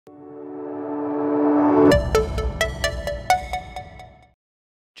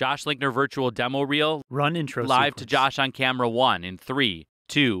Josh Linkner virtual demo reel. Run intro Live sequence. to Josh on camera 1 in 3,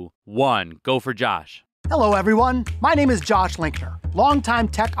 2, 1. Go for Josh. Hello, everyone. My name is Josh Linkner, longtime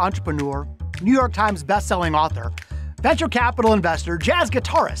tech entrepreneur, New York Times bestselling author, venture capital investor, jazz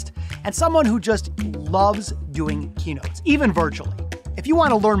guitarist, and someone who just loves doing keynotes, even virtually. If you want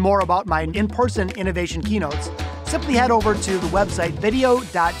to learn more about my in-person innovation keynotes, simply head over to the website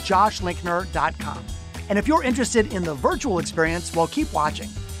video.joshlinkner.com. And if you're interested in the virtual experience, well, keep watching,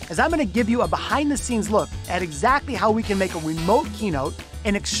 as I'm going to give you a behind-the-scenes look at exactly how we can make a remote keynote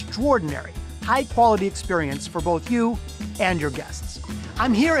an extraordinary, high-quality experience for both you and your guests.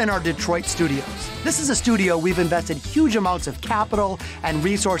 I'm here in our Detroit studios. This is a studio we've invested huge amounts of capital and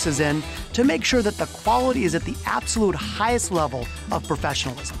resources in to make sure that the quality is at the absolute highest level of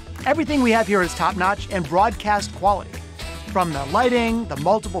professionalism. Everything we have here is top-notch and broadcast quality. From the lighting, the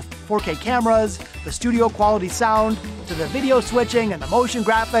multiple 4K cameras, the studio quality sound, to the video switching and the motion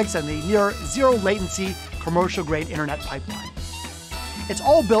graphics and the near zero latency commercial-grade internet pipeline. It's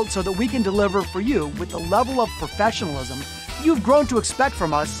all built so that we can deliver for you with the level of professionalism you've grown to expect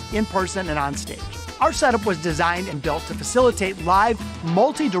from us in person and on stage. Our setup was designed and built to facilitate live,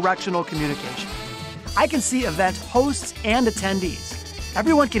 multi-directional communication. I can see event hosts and attendees.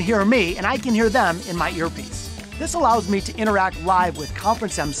 Everyone can hear me, and I can hear them in my earpiece. This allows me to interact live with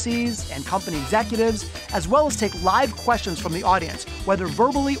conference MCs and company executives, as well as take live questions from the audience, whether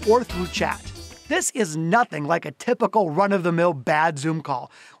verbally or through chat. This is nothing like a typical run-of-the-mill bad Zoom call.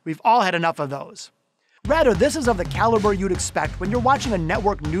 We've all had enough of those. Rather, this is of the caliber you'd expect when you're watching a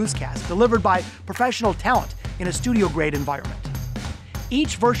network newscast delivered by professional talent in a studio-grade environment.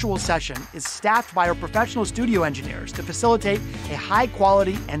 Each virtual session is staffed by our professional studio engineers to facilitate a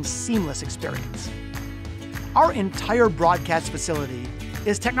high-quality and seamless experience. Our entire broadcast facility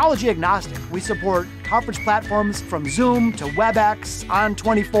is technology agnostic. We support conference platforms from Zoom to WebEx,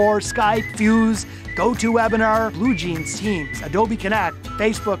 On24, Skype, Fuse, GoToWebinar, BlueJeans, Teams, Adobe Connect,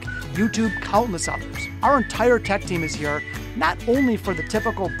 Facebook, YouTube, countless others. Our entire tech team is here not only for the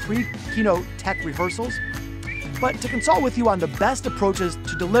typical pre-keynote tech rehearsals, but to consult with you on the best approaches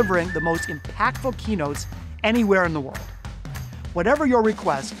to delivering the most impactful keynotes anywhere in the world. Whatever your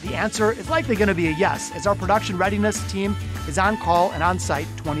request, the answer is likely going to be a yes, as our production readiness team is on call and on site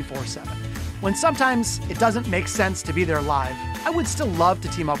 24/7. When sometimes it doesn't make sense to be there live, I would still love to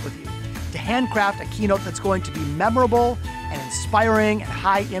team up with you to handcraft a keynote that's going to be memorable and inspiring and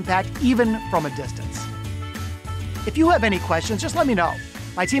high impact, even from a distance. If you have any questions, just let me know.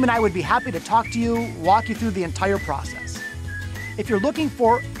 My team and I would be happy to talk to you, walk you through the entire process. If you're looking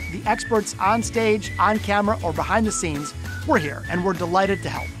for the experts on stage, on camera, or behind the scenes, we're here and we're delighted to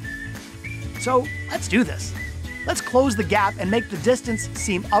help. So let's do this. Let's close the gap and make the distance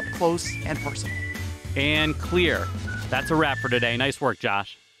seem up close and personal. And clear. That's a wrap for today. Nice work,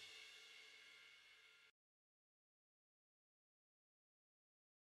 Josh.